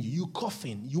killing you. You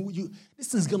coughing. This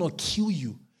thing's going to kill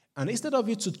you. And instead of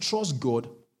you to trust God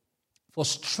for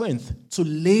strength to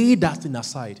lay that thing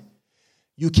aside,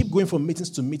 you keep going from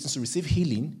meetings to meetings to receive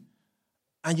healing,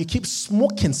 and you keep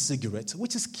smoking cigarettes,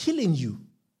 which is killing you.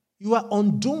 You are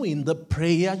undoing the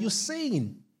prayer you're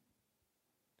saying.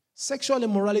 Sexual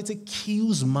immorality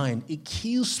kills mind. It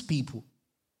kills people.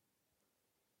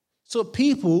 So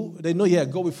people, they know,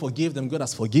 God will forgive them. God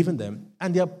has forgiven them.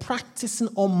 And they are practicing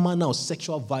all manner of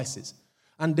sexual vices.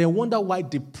 And they wonder why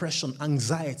depression,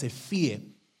 anxiety, fear,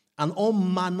 and all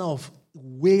manner of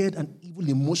weird and evil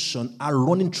emotion are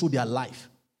running through their life.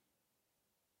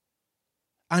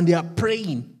 And they are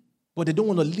praying, but they don't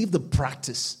want to leave the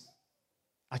practice.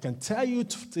 I can tell you,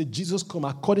 till Jesus come,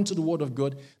 according to the word of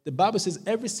God, the Bible says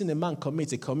every sin a man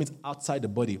commits, he commits outside the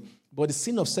body. But the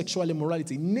sin of sexual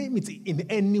immorality, name it in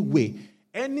any way,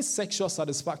 any sexual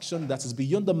satisfaction that is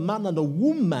beyond the man and the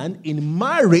woman in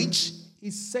marriage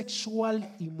is sexual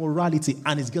immorality,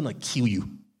 and it's going to kill you.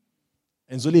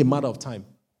 And it's only a matter of time.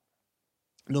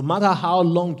 No matter how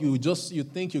long you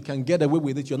think you can get away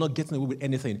with it, you're not getting away with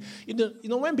anything. You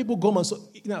know when people go on,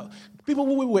 people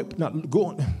will go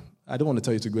on. I don't want to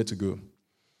tell you where to go,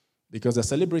 because there are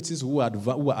celebrities who are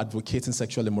advocating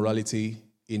sexual immorality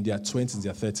in their 20s,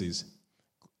 their 30s.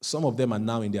 Some of them are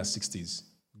now in their 60s.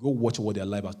 Go watch what their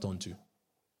life has turned to.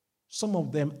 Some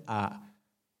of them are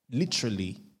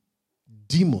literally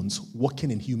demons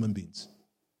working in human beings.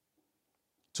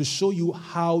 To show you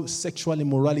how sexual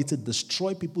immorality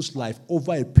destroys people's life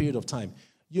over a period of time.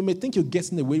 You may think you're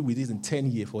getting away with this in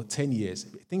 10 years, for 10 years.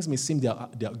 Things may seem they are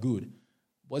good,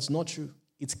 but it's not true.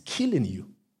 It's killing you.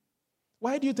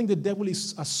 Why do you think the devil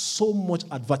is so much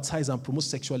advertised and promotes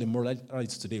sexual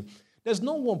immorality today? There's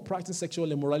no one practicing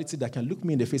sexual immorality that can look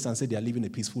me in the face and say they are living a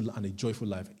peaceful and a joyful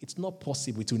life. It's not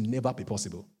possible. It will never be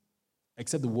possible.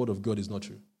 Except the word of God is not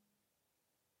true.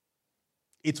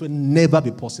 It will never be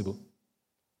possible.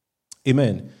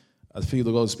 Amen. I feel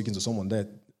the Lord is speaking to someone there.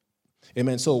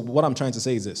 Amen. So what I'm trying to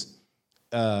say is this.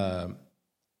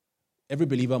 Every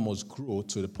believer must grow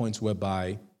to the point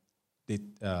whereby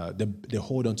they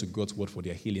hold on to God's word for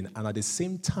their healing. And at the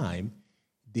same time,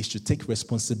 they should take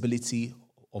responsibility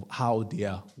of how they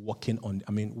are working on,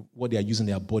 what they are using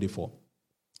their body for.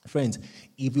 Friends,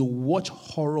 if you watch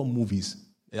horror movies,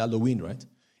 Halloween, right?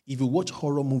 If you watch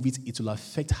horror movies, it will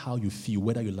affect how you feel,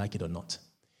 whether you like it or not.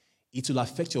 It will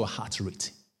affect your heart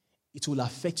rate. It will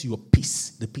affect your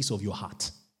peace, the peace of your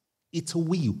heart. It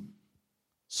will.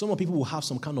 Some people will have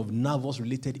some kind of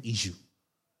nervous-related issue.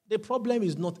 The problem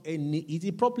is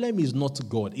not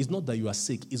God. It's not that you are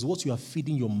sick. It's what you are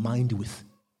feeding your mind with,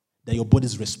 that your body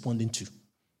is responding to.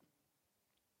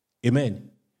 Amen.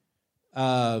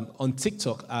 On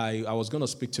TikTok, I was going to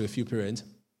speak to a few parents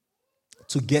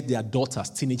to get their daughters,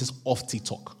 teenagers, off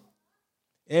TikTok.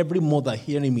 Every mother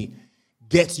hearing me,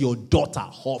 get your daughter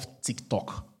off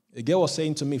TikTok. A girl was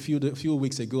saying to me a few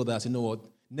weeks ago that, you know what,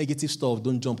 negative stuff,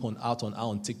 don't jump out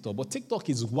on TikTok. But TikTok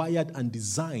is wired and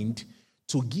designed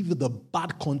to give you the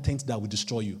bad content that will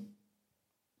destroy you.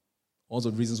 One of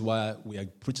the reasons why we are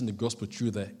preaching the gospel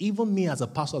through there. Even me as a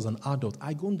pastor, as an adult,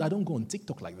 I don't go on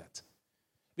TikTok like that.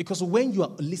 Because when you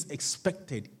are least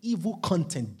expected, evil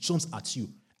content jumps at you.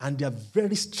 And they are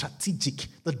very strategic.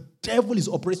 The devil is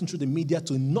operating through the media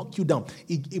to knock you down.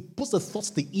 It puts the thoughts,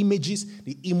 the images,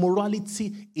 the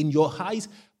immorality in your eyes,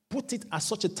 put it at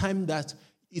such a time that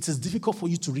it is difficult for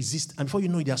you to resist. And before you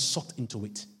know it, they are sucked into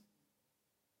it.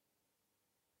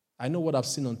 I know what I've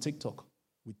seen on TikTok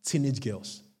with teenage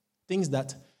girls. Things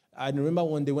that, I remember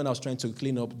one day when I was trying to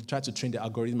try to train the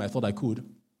algorithm, I thought I could,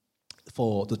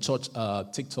 for the church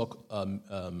TikTok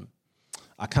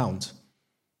account.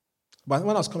 But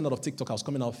when I was coming out of TikTok, I was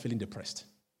coming out feeling depressed.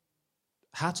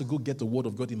 I had to go get the word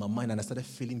of God in my mind, and I started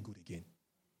feeling good again.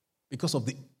 Because of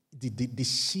the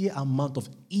sheer amount of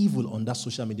evil on that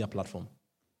social media platform.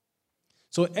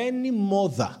 So any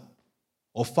mother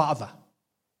or father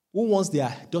who wants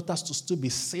their daughters to still be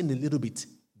sane a little bit,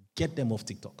 get them off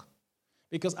TikTok.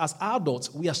 Because as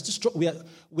adults, we are still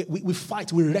we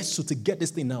fight, we wrestle to get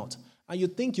this thing out. And you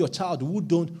think your child who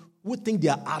think they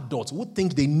are adults, who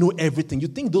think they know everything, you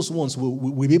think those ones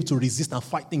will be able to resist and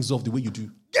fight things off the way you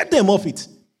do. Get them off it.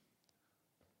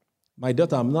 My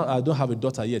daughter, I don't have a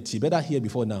daughter yet. She better hear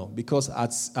before now. Because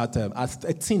at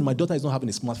 13, my daughter is not having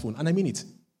a smartphone. And I mean it.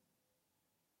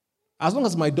 As long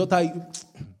as my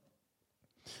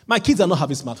kids are not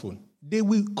having a smartphone. They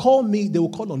will call me, they will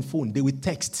call on phone, they will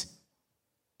text.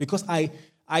 Because I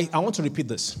want to repeat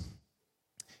this.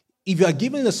 If you are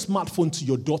giving a smartphone to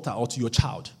your daughter or to your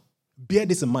child, bear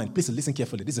this in mind. Please listen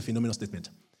carefully. This is a phenomenal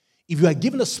statement. If you are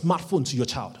giving a smartphone to your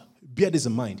child, bear this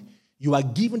in mind. You are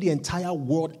giving the entire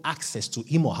world access to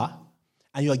him or her,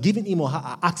 and you are giving him or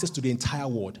her access to the entire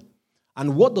world.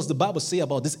 And what does the Bible say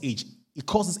about this age? It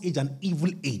calls this age an evil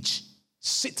age.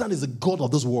 Satan is the god of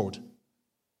this world.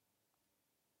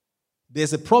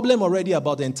 There's a problem already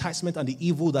about the enticement and the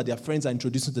evil that their friends are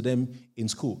introducing to them in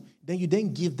school. Then you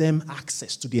give them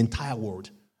access to the entire world,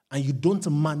 and you don't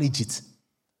manage it.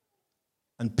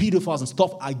 And pedophiles and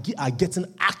stuff are getting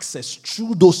access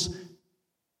through those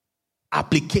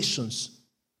applications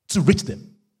to reach them.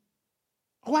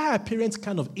 Why are parents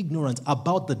kind of ignorant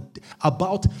about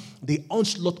the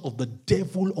onslaught of the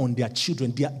devil on their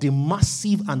children, the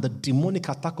massive and the demonic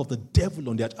attack of the devil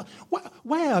on their children?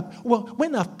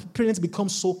 When have parents become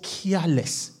so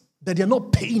careless that they're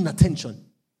not paying attention?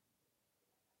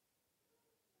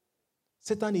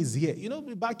 Satan is here. You know,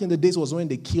 back in the days was when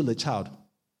they killed a child,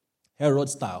 Herod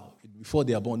style, before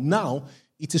they are born. Now,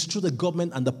 it is through the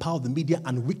government and the power of the media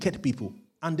and wicked people.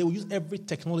 And they will use every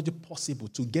technology possible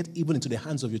to get evil into the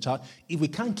hands of your child. If we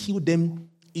can't kill them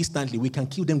instantly, we can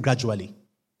kill them gradually.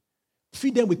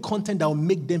 Feed them with content that will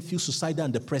make them feel suicidal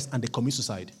and depressed, and they commit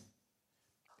suicide.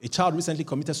 A child recently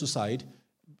committed suicide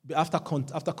after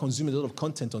consuming a lot of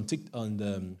content on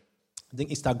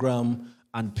Instagram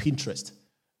and Pinterest.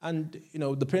 And,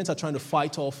 the parents are trying to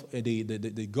fight off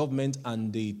the government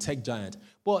and the tech giant.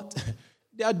 But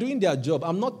They are doing their job.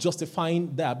 I'm not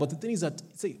justifying that. But the thing is that,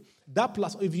 see, that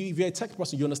platform, if you're a tech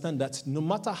person, you understand that no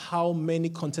matter how many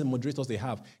content moderators they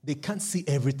have, they can't see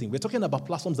everything. We're talking about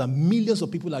platforms that millions of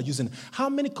people are using. How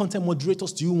many content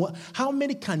moderators do you want? How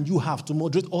many can you have to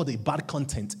moderate all the bad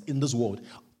content in this world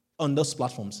on those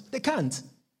platforms? They can't.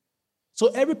 So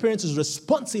every parent is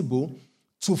responsible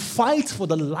to fight for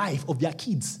the life of their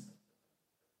kids.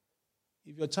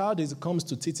 If your child comes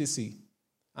to TTC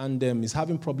and is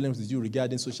having problems with you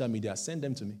regarding social media, send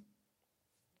them to me.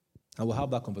 And we'll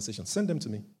have that conversation. Send them to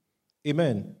me.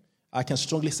 Amen. I can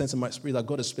strongly sense in my spirit that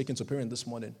God is speaking to a parent this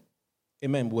morning.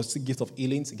 Amen. We'll see gift of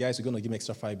healings. Guys, you're going to give me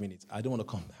extra 5 minutes. I don't want to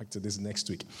come back to this next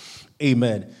week.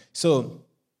 Amen. So,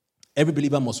 every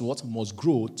believer must what? Must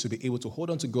grow to be able to hold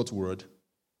on to God's word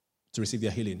to receive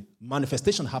their healing.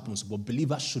 Manifestation happens, but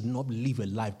believers should not live a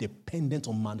life dependent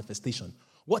on manifestation.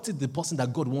 What if the person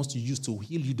that God wants to use to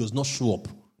heal you does not show up?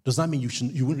 Does that mean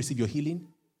you won't receive your healing?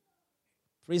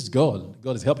 Praise God.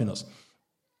 God is helping us.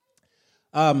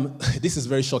 This is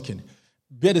very shocking.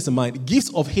 Bear this in mind.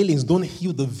 Gifts of healings don't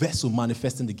heal the vessel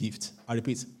manifesting the gift. I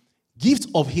repeat. Gift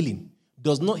of healing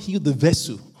does not heal the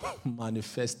vessel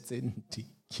manifesting the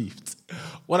gift.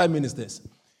 What I mean is this.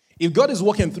 If God is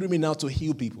working through me now to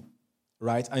heal people,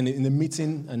 right, and in a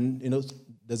meeting, and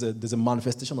there's a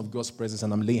manifestation of God's presence,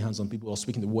 and I'm laying hands on people or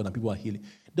speaking the word and people are healing,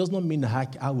 it does not mean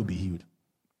that I will be healed.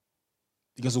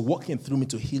 Because He's working through me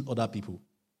to heal other people.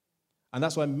 And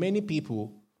that's why many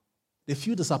people, they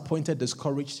feel disappointed,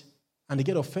 discouraged, and they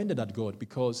get offended at God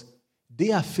because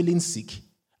they are feeling sick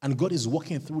and God is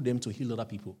working through them to heal other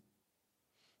people.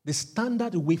 The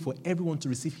standard way for everyone to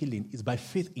receive healing is by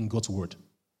faith in God's word.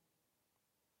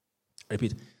 I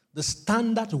repeat, the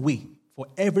standard way for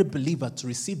every believer to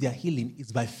receive their healing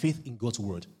is by faith in God's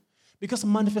word. Because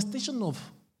manifestation of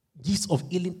gifts of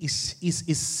healing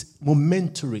is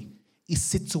momentary, is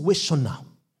situational.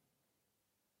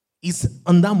 It's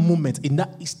on that moment, in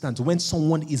that instant, when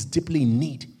someone is deeply in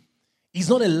need. It's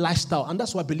not a lifestyle, and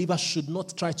that's why believers should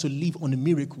not try to live on the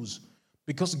miracles.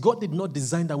 Because God did not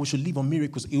design that we should live on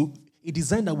miracles. He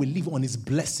designed that we live on His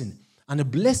blessing. And the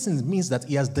blessing means that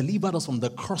He has delivered us from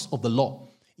the curse of the law.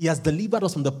 He has delivered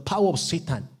us from the power of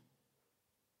Satan.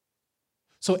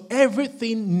 So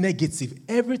everything negative,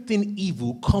 everything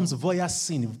evil comes via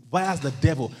sin, via the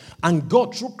devil. And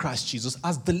God, through Christ Jesus,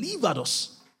 has delivered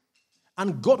us.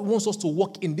 And God wants us to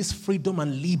walk in this freedom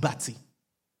and liberty.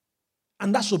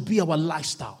 And that should be our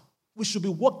lifestyle. We should be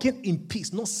walking in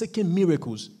peace, not seeking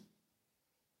miracles.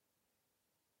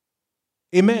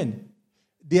 Amen.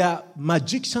 There are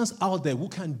magicians out there who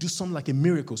can do something like a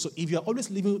miracle. So if you're always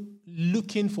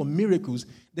looking for miracles,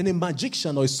 then a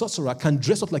magician or a sorcerer can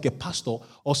dress up like a pastor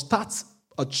or start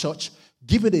a church,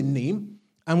 give it a name,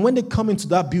 and when they come into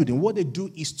that building, what they do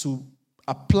is to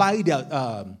apply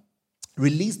their,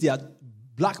 release their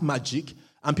black magic,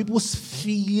 and people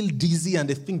feel dizzy and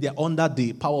they think they're under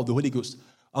the power of the Holy Ghost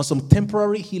on some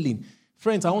temporary healing.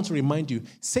 Friends, I want to remind you,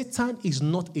 Satan is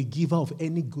not a giver of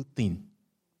any good thing.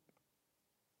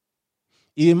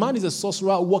 If a man is a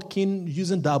sorcerer working,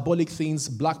 using diabolic things,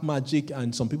 black magic,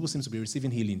 and some people seem to be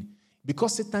receiving healing,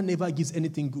 because Satan never gives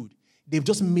anything good, they've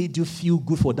just made you feel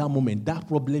good for that moment. That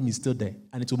problem is still there,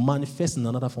 and it will manifest in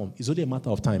another form. It's only a matter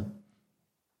of time.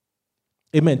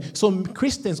 Amen. So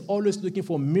Christians always looking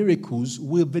for miracles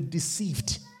will be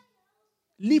deceived.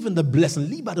 Live in the blessing.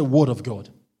 Live by the word of God.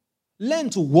 Learn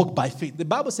to walk by faith. The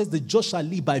Bible says the just shall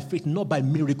live by faith, not by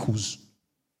miracles.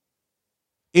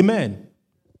 Amen.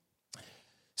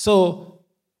 So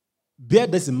bear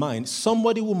this in mind.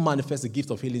 Somebody who manifests the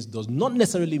gift of healing does not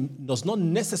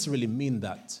necessarily mean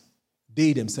that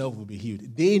they themselves will be healed.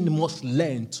 They must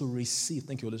learn to receive.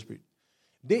 Thank you, Holy Spirit.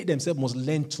 They themselves must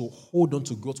learn to hold on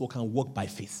to God's work and walk by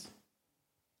faith.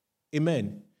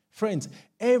 Amen. Friends,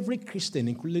 every Christian,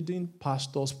 including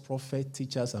pastors, prophets,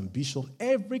 teachers, and bishops,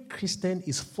 every Christian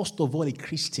is first of all a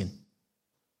Christian.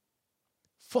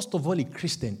 First of all, a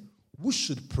Christian who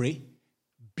should pray,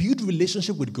 build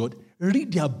relationship with God,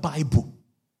 read their Bible.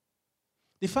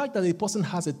 The fact that a person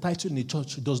has a title in the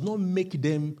church does not make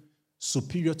them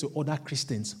superior to other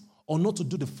Christians or not to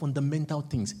do the fundamental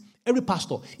things. Every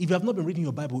pastor, if you have not been reading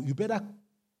your Bible, you better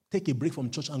take a break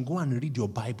from church and go and read your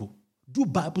Bible. Do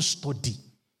Bible study.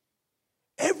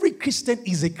 Every Christian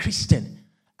is a Christian,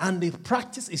 and the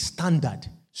practice is standard.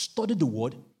 Study the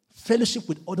word, fellowship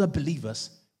with other believers,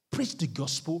 preach the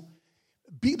gospel,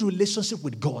 build relationship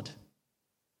with God.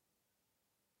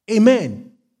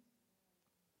 Amen.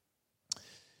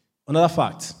 Another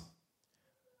fact.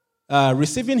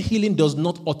 Receiving healing does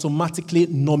not automatically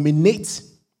nominate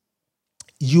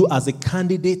you as a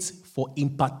candidate for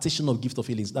impartation of gift of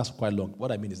healings. That's quite long.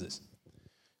 What I mean is this.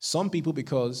 Some people,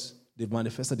 because they've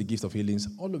manifested the gift of healings,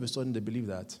 all of a sudden they believe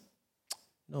that,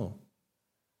 no,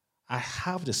 I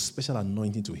have the special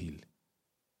anointing to heal.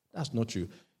 That's not true.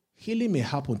 Healing may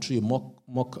happen through you more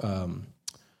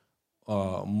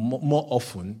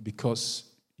often because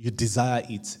you desire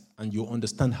it and you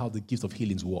understand how the gift of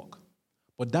healings work.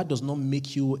 But that does not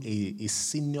make you a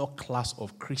senior class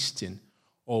of Christian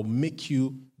or make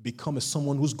you become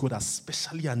someone who's God has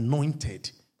specially anointed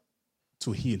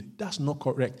to heal. That's not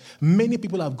correct. Many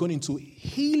people have gone into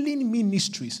healing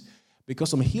ministries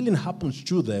because some healing happens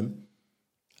through them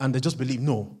and they just believe,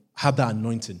 no, I have that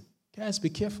anointing. Guys, be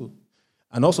careful.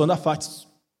 And also another fact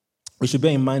we should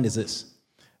bear in mind is this.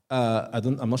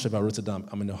 I'm not sure if I wrote it down.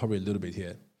 I'm in a hurry a little bit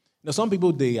here. Now, some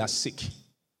people, they are sick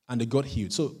and they got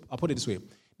healed. So I'll put it this way.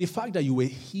 The fact that you were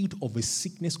healed of a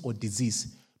sickness or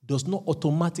disease does not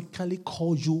automatically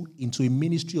call you into a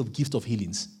ministry of gift of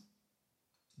healings.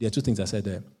 There are two things I said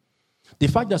there. The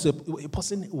fact that a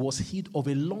person was healed of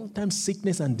a long-time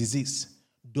sickness and disease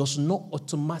does not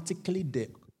automatically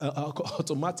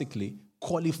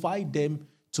qualify them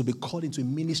to be called into a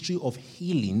ministry of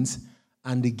healings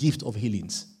and the gift of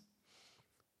healings.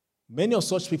 Many of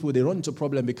such people, they run into a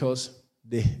problem because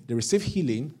they receive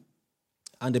healing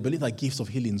and they believe that gifts of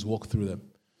healings walk through them.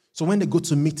 So when they go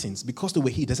to meetings, because they were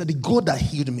healed, they said, the God that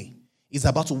healed me is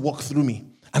about to walk through me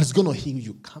and it's going to heal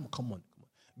you. Come on.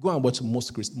 Go and watch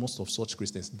most of such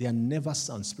Christians. They are never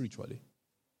sound spiritually,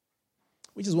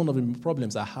 which is one of the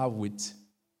problems I have with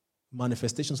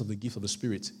manifestations of the gift of the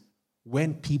Spirit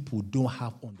when people don't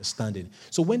have understanding.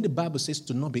 So when the Bible says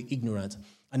to not be ignorant,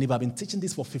 and if I've been teaching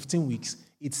this for 15 weeks,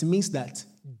 it means that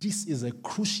this is a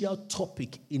crucial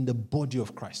topic in the body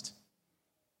of Christ.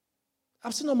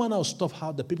 I've seen no manner of stuff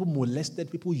how the people molested,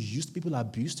 people used, people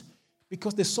abused,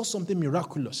 because they saw something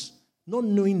miraculous, not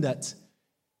knowing that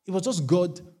it was just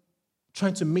God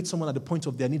trying to meet someone at the point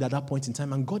of their need at that point in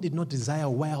time, and God did not desire a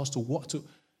warehouse to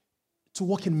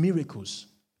walk in miracles.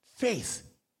 Faith.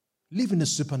 Live in the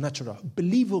supernatural.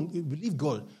 Believe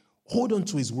God. Hold on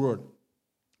to His word.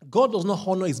 God does not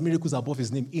honor His miracles above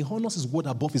His name. He honors His word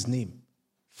above His name.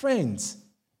 Friends,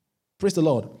 praise the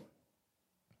Lord.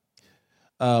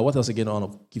 What else again I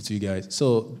want to give to you guys?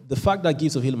 So the fact that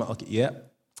gifts of healing, okay, yeah.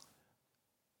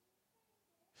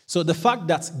 So the fact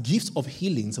that gifts of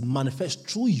healings manifest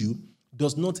through you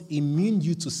does not immune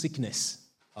you to sickness.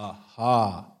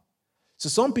 Aha. So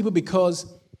some people, because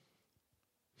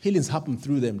healings happen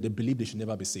through them, they believe they should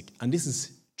never be sick. And this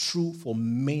is true for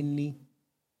many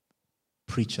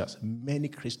preachers. Many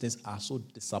Christians are so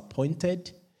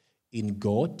disappointed in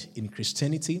God, in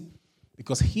Christianity,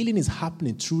 because healing is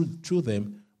happening through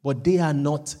them, but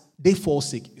they fall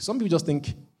sick. Some people just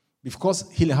think, because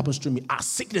healing happens through me,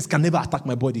 sickness can never attack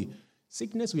my body.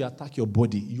 Sickness will attack your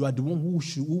body. You are the one who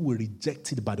will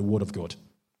reject it by the word of God.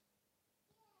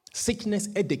 Sickness,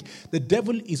 headache. The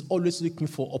devil is always looking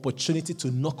for opportunity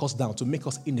to knock us down, to make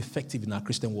us ineffective in our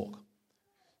Christian walk.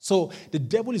 So the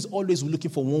devil is always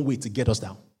looking for one way to get us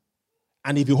down.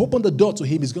 And if you open the door to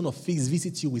him, he's going to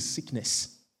visit you with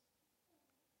sickness.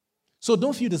 So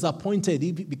don't feel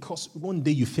disappointed because one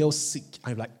day you feel sick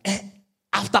and you're like,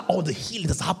 after all the healing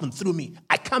that's happened through me,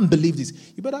 I can't believe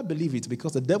this. You better believe it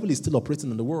because the devil is still operating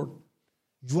in the world.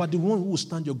 You are the one who will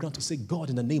stand your ground to say,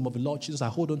 God, in the name of the Lord Jesus, I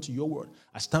hold on to your word.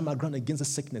 I stand my ground against this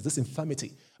sickness, this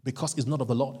infirmity, because it's not of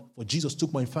the Lord. For Jesus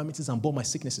took my infirmities and bore my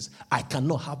sicknesses. I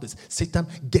cannot have this. Satan,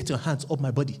 get your hands off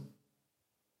my body.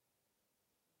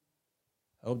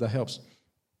 I hope that helps.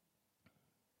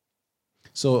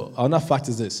 So another fact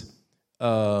is this.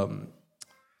 A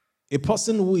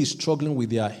person who is struggling with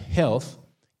their health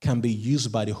can be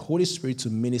used by the Holy Spirit to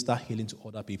minister healing to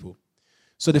other people.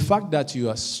 So the fact that you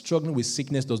are struggling with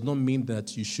sickness does not mean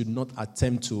that you should not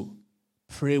attempt to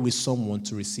pray with someone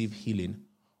to receive healing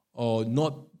or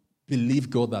not believe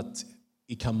God that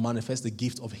He can manifest the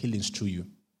gift of healings through you.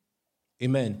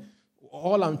 Amen.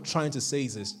 All I'm trying to say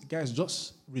is this, guys,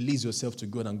 just release yourself to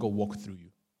God and God walk through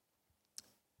you.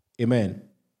 Amen.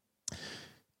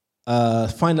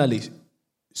 Finally,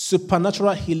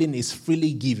 supernatural healing is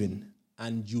freely given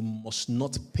and you must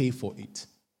not pay for it.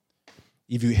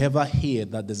 If you ever hear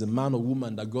that there's a man or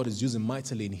woman that God is using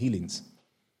mightily in healings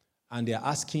and they're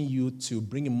asking you to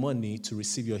bring in money to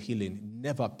receive your healing,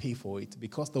 never pay for it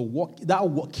because that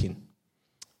working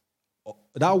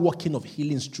of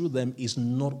healings through them is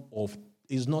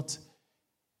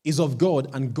of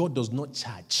God, and God does not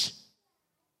charge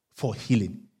for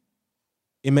healing.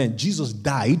 Amen. Jesus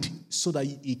died so that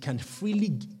He can freely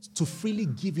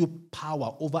give you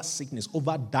power over sickness,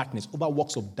 over darkness, over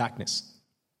works of darkness.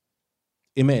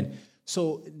 Amen.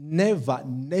 So never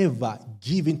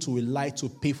give in to a lie to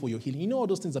pay for your healing. You know all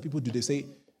those things that people do? They say,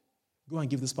 Go and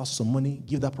give this pastor some money,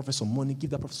 give that prophet some money,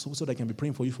 give that prophet so they can be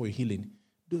praying for you for your healing.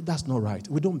 That's not right.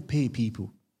 We don't pay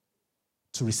people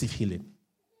to receive healing.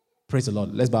 Praise the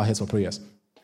Lord. Let's bow our heads for prayers.